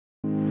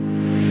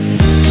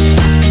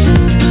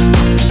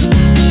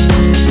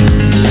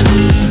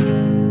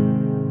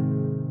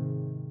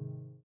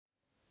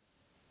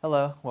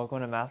Hello,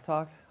 welcome to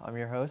MathTalk. I'm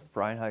your host,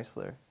 Brian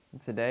Heisler,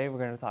 and today we're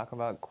going to talk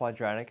about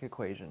quadratic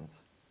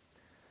equations.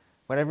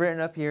 What I've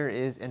written up here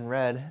is, in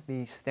red,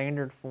 the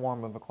standard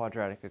form of a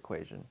quadratic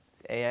equation.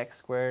 It's ax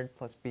squared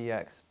plus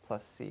bx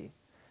plus c,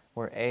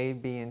 where a,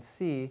 b, and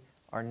c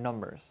are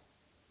numbers.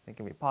 They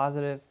can be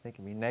positive, they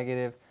can be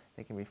negative,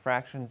 they can be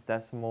fractions,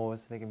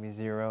 decimals, they can be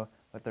zero,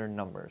 but they're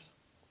numbers.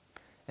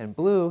 In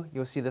blue,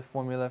 you'll see the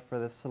formula for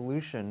the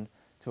solution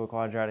to a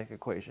quadratic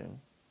equation.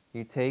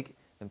 You take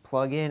and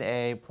plug in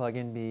A, plug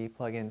in B,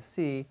 plug in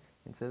C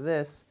into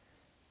this,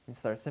 and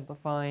start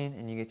simplifying,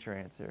 and you get your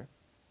answer.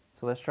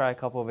 So let's try a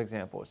couple of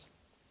examples.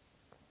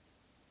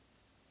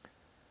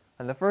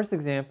 In the first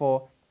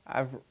example,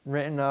 I've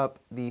written up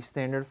the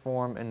standard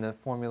form and the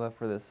formula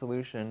for the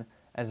solution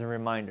as a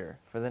reminder.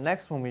 For the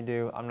next one we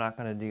do, I'm not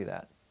going to do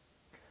that.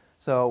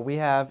 So we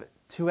have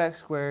 2x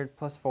squared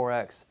plus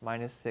 4x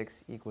minus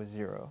 6 equals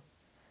 0.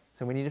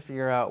 So we need to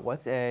figure out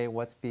what's A,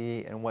 what's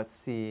B, and what's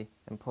C,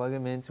 and plug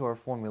them into our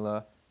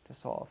formula to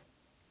solve.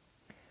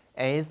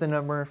 A is the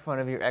number in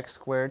front of your x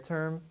squared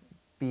term,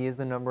 B is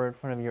the number in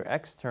front of your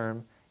x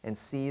term, and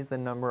C is the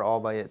number all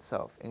by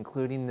itself,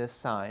 including this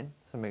sign,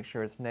 so make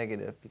sure it's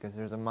negative because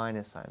there's a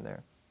minus sign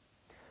there.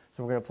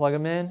 So we're going to plug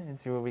them in and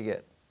see what we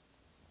get.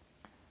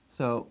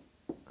 So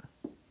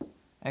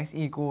x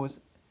equals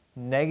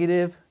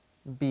negative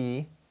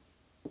B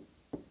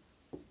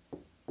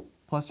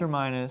plus or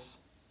minus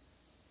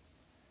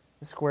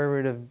the square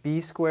root of b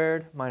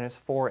squared minus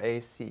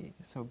 4ac.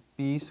 So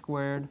b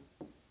squared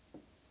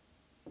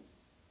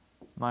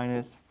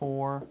minus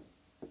 4ac.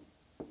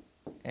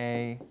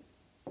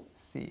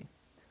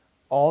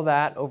 All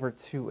that over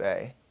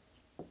 2a.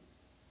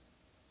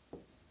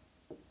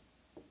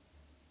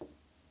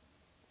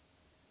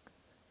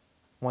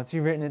 Once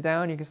you've written it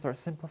down, you can start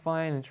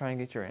simplifying and try and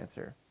get your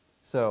answer.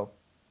 So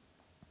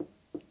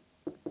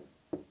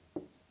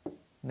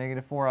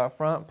negative 4 out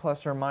front,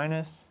 plus or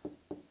minus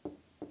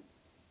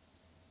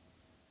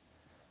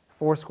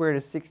 4 squared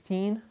is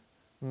 16,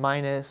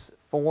 minus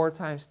 4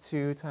 times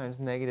 2 times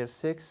negative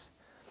 6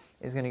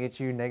 is going to get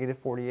you negative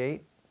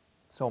 48.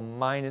 So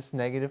minus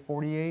negative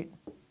 48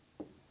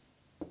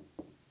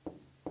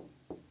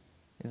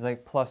 is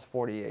like plus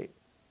 48.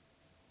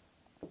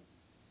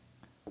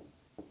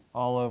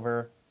 All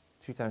over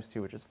 2 times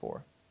 2, which is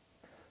 4.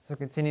 So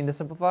continuing to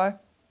simplify.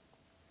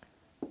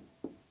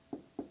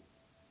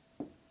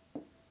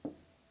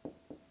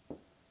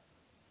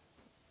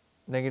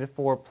 Negative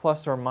 4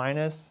 plus or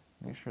minus,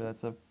 make sure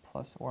that's a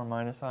plus or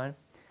minus sign.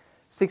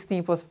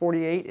 16 plus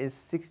 48 is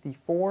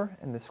 64,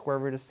 and the square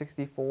root of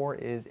 64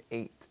 is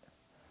 8.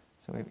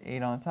 So we have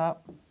 8 on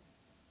top,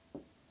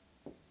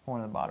 4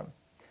 on the bottom.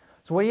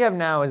 So what you have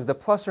now is the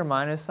plus or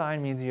minus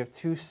sign means you have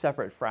two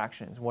separate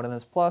fractions. One of them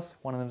is plus,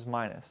 one of them is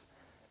minus.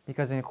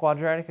 Because in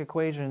quadratic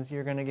equations,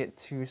 you're going to get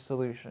two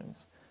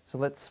solutions. So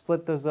let's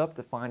split those up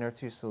to find our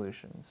two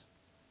solutions.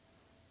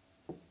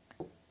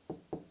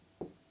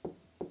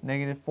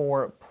 Negative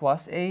 4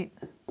 plus 8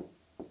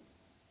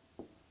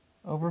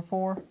 over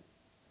 4,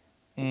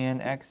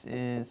 and x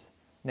is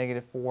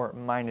negative 4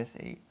 minus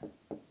 8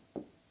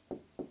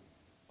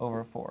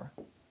 over 4.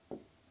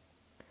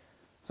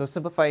 So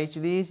simplify each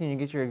of these and you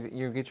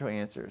get your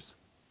answers.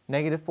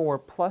 Negative 4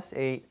 plus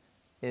 8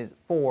 is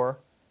 4,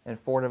 and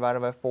 4 divided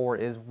by 4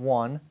 is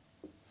 1.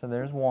 So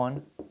there's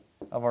one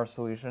of our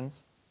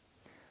solutions.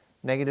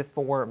 Negative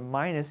 4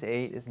 minus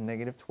 8 is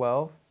negative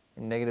 12.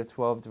 And negative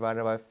 12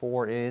 divided by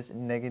 4 is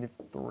negative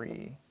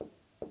 3.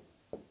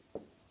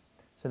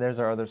 So there's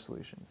our other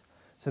solutions.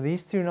 So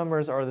these two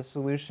numbers are the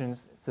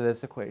solutions to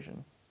this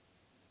equation.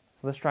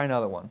 So let's try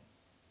another one.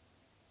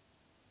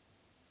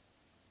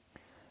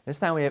 This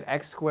time we have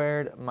x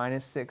squared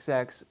minus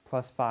 6x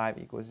plus 5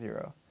 equals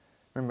 0.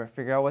 Remember,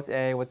 figure out what's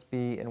A, what's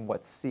B, and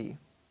what's C.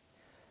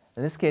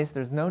 In this case,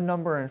 there's no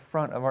number in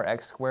front of our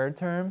x squared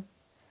term,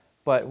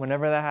 but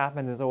whenever that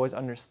happens, it's always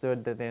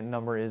understood that the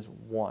number is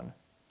 1.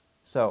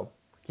 So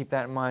keep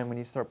that in mind when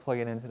you start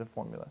plugging into the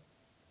formula.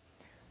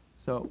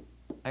 So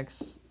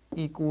x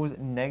equals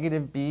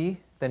negative b.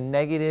 The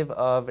negative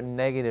of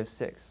negative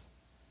 6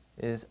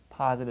 is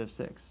positive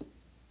 6.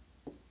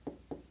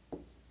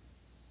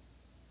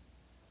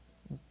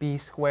 B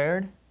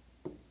squared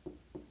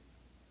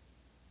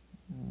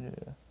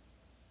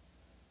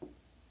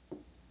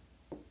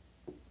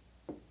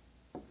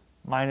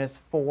minus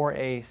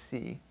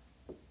 4ac.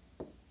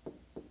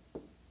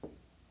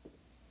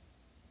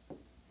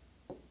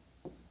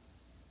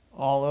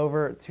 All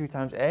over 2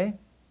 times a,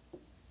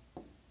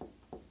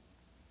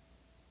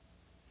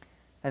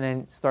 and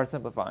then start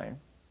simplifying.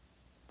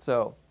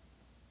 So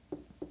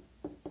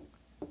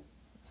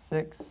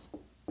 6,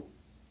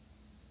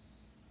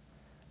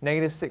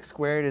 negative 6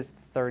 squared is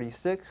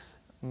 36,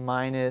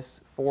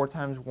 minus 4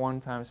 times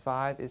 1 times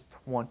 5 is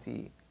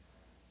 20.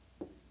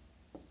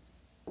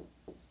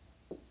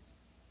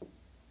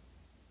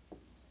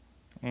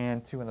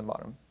 And 2 on the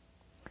bottom.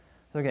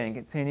 So again,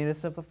 continue to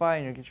simplify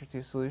and you'll get your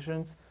two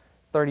solutions.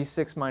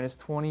 36 minus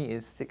 20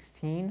 is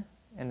 16,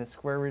 and the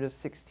square root of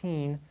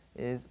 16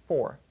 is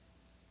 4.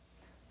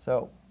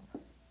 So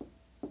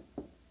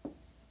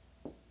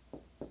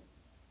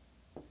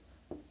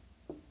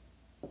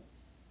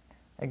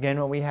Again,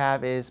 what we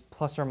have is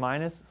plus or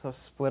minus, so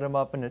split them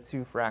up into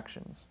two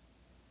fractions.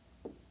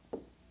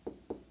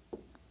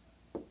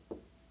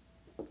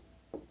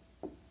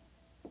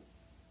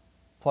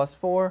 Plus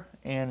 4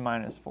 and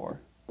minus 4.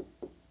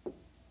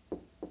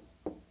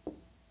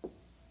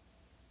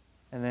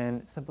 And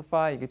then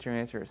simplify, you get your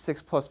answer.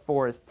 6 plus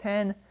 4 is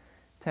 10.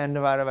 10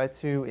 divided by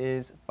 2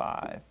 is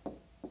 5.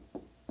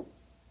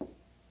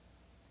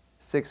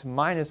 6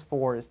 minus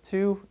 4 is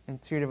 2,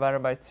 and 2 divided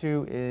by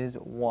 2 is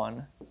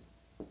 1.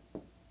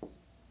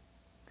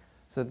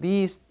 So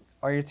these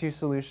are your two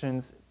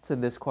solutions to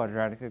this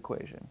quadratic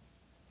equation.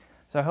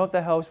 So I hope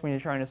that helps when you're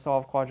trying to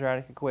solve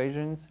quadratic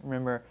equations.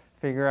 Remember,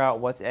 figure out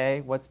what's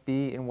A, what's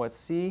B, and what's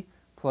C,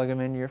 plug them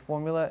into your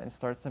formula, and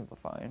start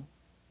simplifying.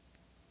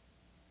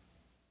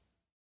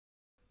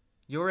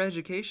 Your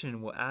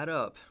education will add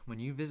up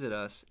when you visit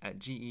us at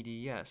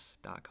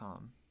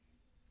GEDYes.com.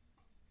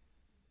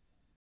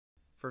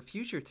 For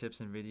future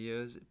tips and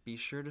videos, be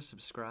sure to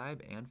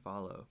subscribe and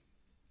follow.